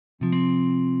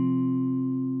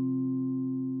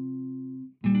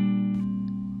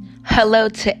Hello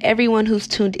to everyone who's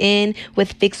tuned in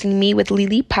with Fixing Me with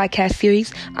Lily podcast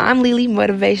series. I'm Lily,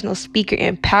 motivational speaker,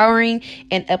 empowering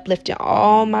and uplifting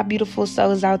all my beautiful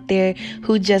souls out there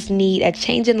who just need a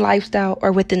change in lifestyle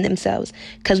or within themselves,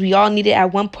 because we all need it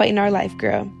at one point in our life,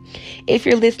 girl. If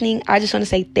you're listening, I just want to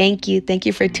say thank you. Thank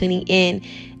you for tuning in.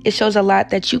 It shows a lot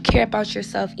that you care about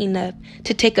yourself enough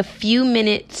to take a few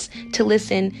minutes to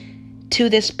listen to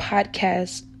this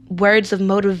podcast, words of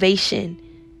motivation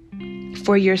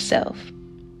for yourself.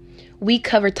 We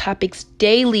cover topics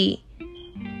daily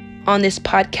on this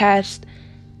podcast.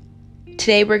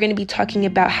 Today we're going to be talking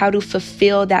about how to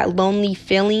fulfill that lonely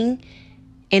feeling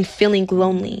and feeling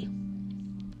lonely.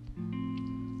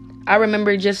 I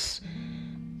remember just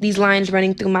these lines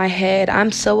running through my head.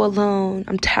 I'm so alone.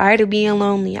 I'm tired of being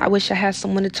lonely. I wish I had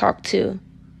someone to talk to.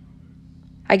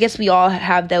 I guess we all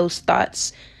have those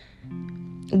thoughts.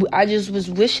 I just was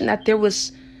wishing that there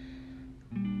was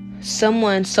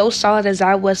someone so solid as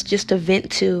I was just to vent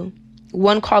to.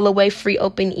 One call away, free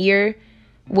open ear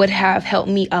would have helped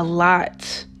me a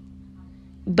lot.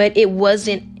 But it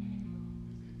wasn't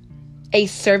a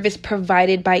service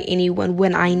provided by anyone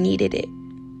when I needed it.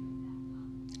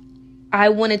 I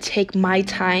want to take my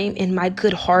time and my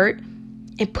good heart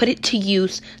and put it to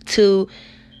use to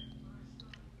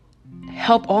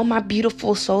help all my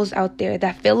beautiful souls out there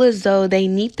that feel as though they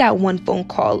need that one phone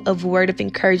call of word of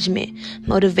encouragement,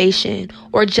 motivation,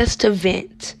 or just to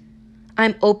vent.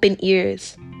 I'm open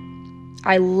ears.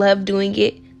 I love doing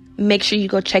it. Make sure you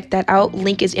go check that out.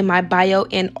 Link is in my bio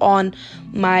and on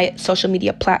my social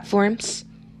media platforms.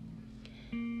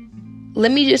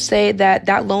 Let me just say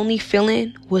that lonely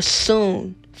feeling was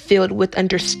soon filled with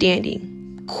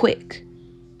understanding. Quick.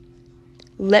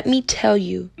 Let me tell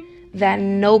you that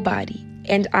nobody,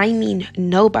 and I mean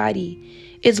nobody,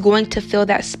 is going to fill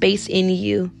that space in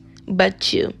you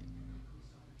but you.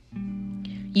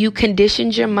 You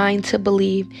conditioned your mind to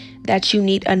believe that you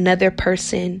need another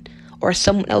person or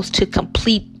someone else to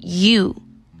complete you.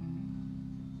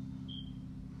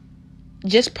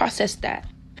 Just process that.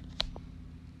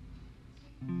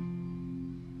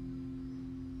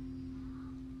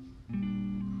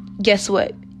 Guess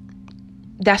what?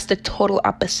 That's the total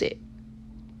opposite.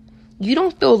 You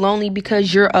don't feel lonely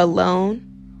because you're alone.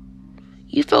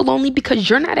 You feel lonely because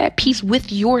you're not at peace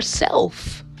with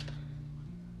yourself.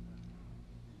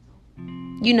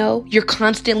 You know, you're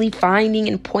constantly finding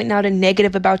and pointing out a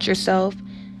negative about yourself,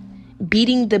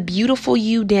 beating the beautiful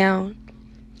you down,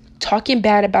 talking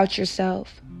bad about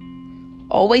yourself,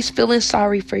 always feeling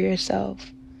sorry for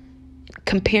yourself,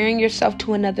 comparing yourself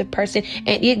to another person,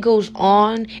 and it goes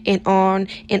on and on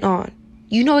and on.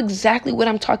 You know exactly what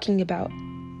I'm talking about.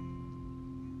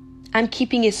 I'm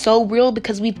keeping it so real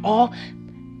because we've all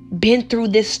been through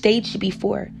this stage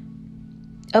before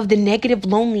of the negative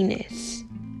loneliness.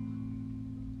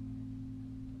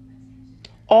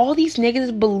 All these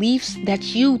negative beliefs that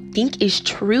you think is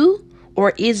true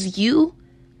or is you,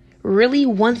 really,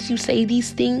 once you say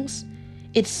these things,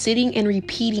 it's sitting and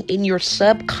repeating in your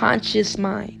subconscious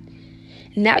mind.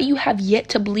 Now you have yet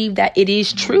to believe that it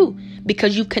is true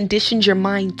because you conditioned your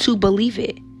mind to believe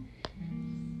it.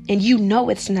 And you know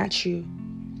it's not true.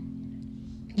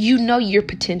 You know your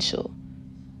potential.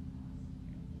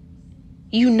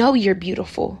 You know you're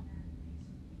beautiful.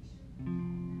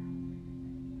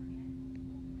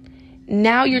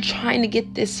 Now you're trying to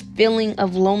get this feeling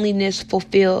of loneliness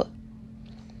fulfilled.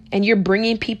 And you're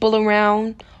bringing people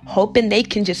around, hoping they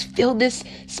can just fill this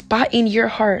spot in your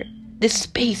heart. This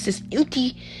space, this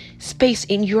empty space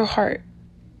in your heart.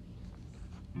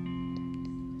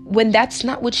 When that's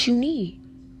not what you need.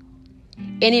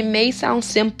 And it may sound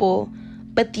simple,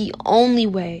 but the only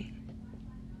way,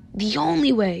 and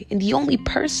the only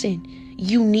person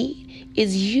you need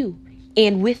is you,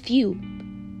 and with you,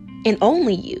 and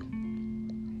only you.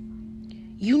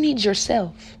 You need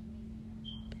yourself.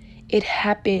 It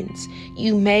happens.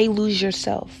 You may lose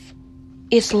yourself.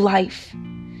 It's life.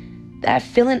 That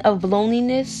feeling of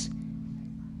loneliness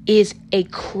is a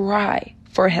cry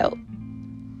for help.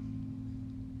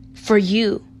 For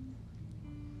you.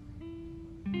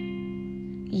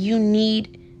 You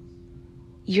need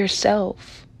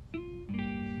yourself.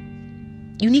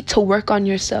 You need to work on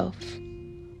yourself.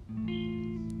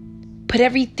 Put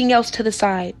everything else to the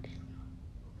side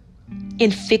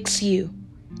and fix you.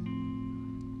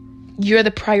 You're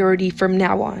the priority from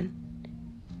now on.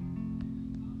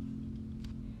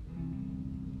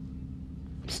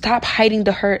 Stop hiding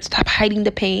the hurt. Stop hiding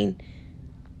the pain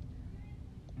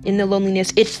and the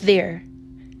loneliness. It's there.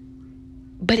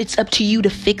 But it's up to you to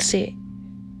fix it.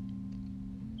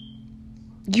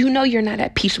 You know you're not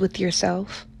at peace with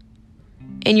yourself.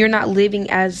 and you're not living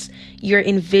as your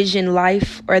envisioned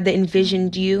life or the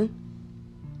envisioned you.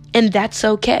 And that's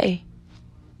okay.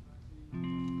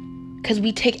 Because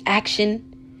we take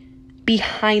action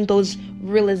behind those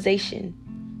realizations.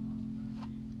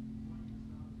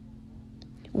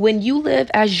 When you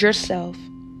live as yourself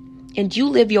and you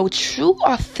live your true,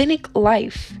 authentic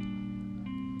life,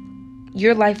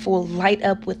 your life will light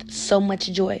up with so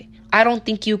much joy. I don't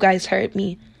think you guys heard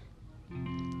me.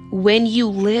 When you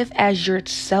live as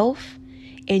yourself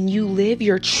and you live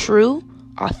your true,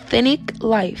 authentic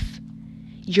life,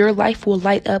 your life will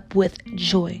light up with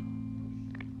joy.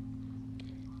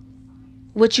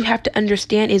 What you have to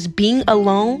understand is being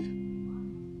alone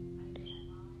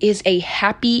is a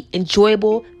happy,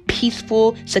 enjoyable,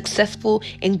 peaceful, successful,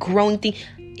 and growing thing.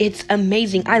 It's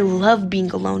amazing. I love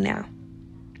being alone now.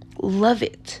 Love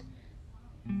it.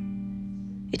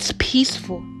 It's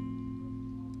peaceful.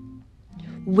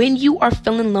 When you are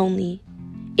feeling lonely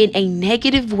in a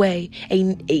negative way,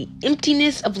 a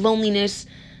emptiness of loneliness,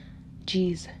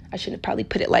 geez, I shouldn't probably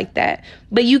put it like that,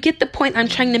 but you get the point I'm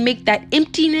trying to make. That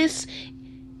emptiness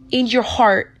in your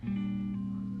heart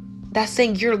that's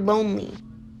saying you're lonely.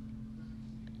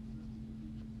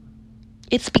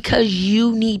 It's because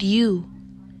you need you.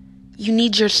 You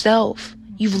need yourself.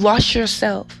 You've lost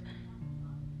yourself.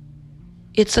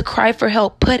 It's a cry for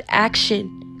help. Put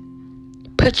action.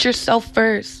 Put yourself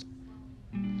first.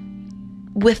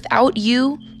 Without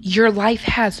you, your life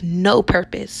has no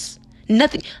purpose.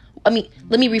 Nothing. Let me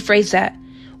rephrase that.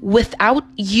 Without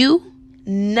you,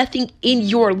 nothing in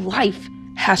your life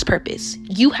has purpose.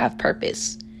 You have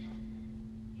purpose.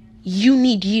 You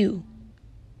need you.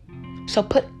 So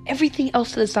put everything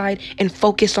else to the side and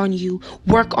focus on you.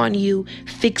 Work on you.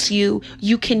 Fix you.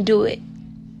 You can do it.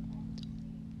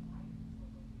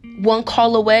 One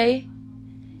call away.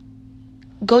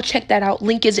 Go check that out.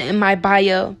 Link is in my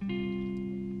bio.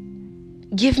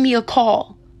 Give me a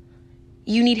call.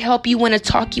 You need help. You want to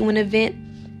talk. You want to vent.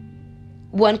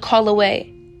 One call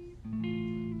away.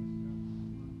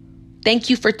 Thank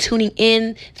you for tuning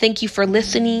in. Thank you for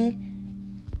listening.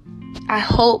 I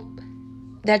hope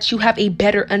that you have a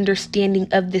better understanding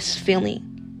of this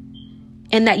feeling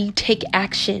and that you take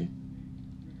action.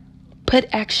 Put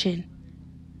action.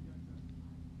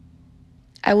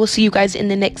 I will see you guys in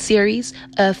the next series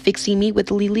of Fixing Me with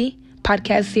Lily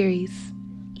podcast series.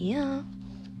 Yeah.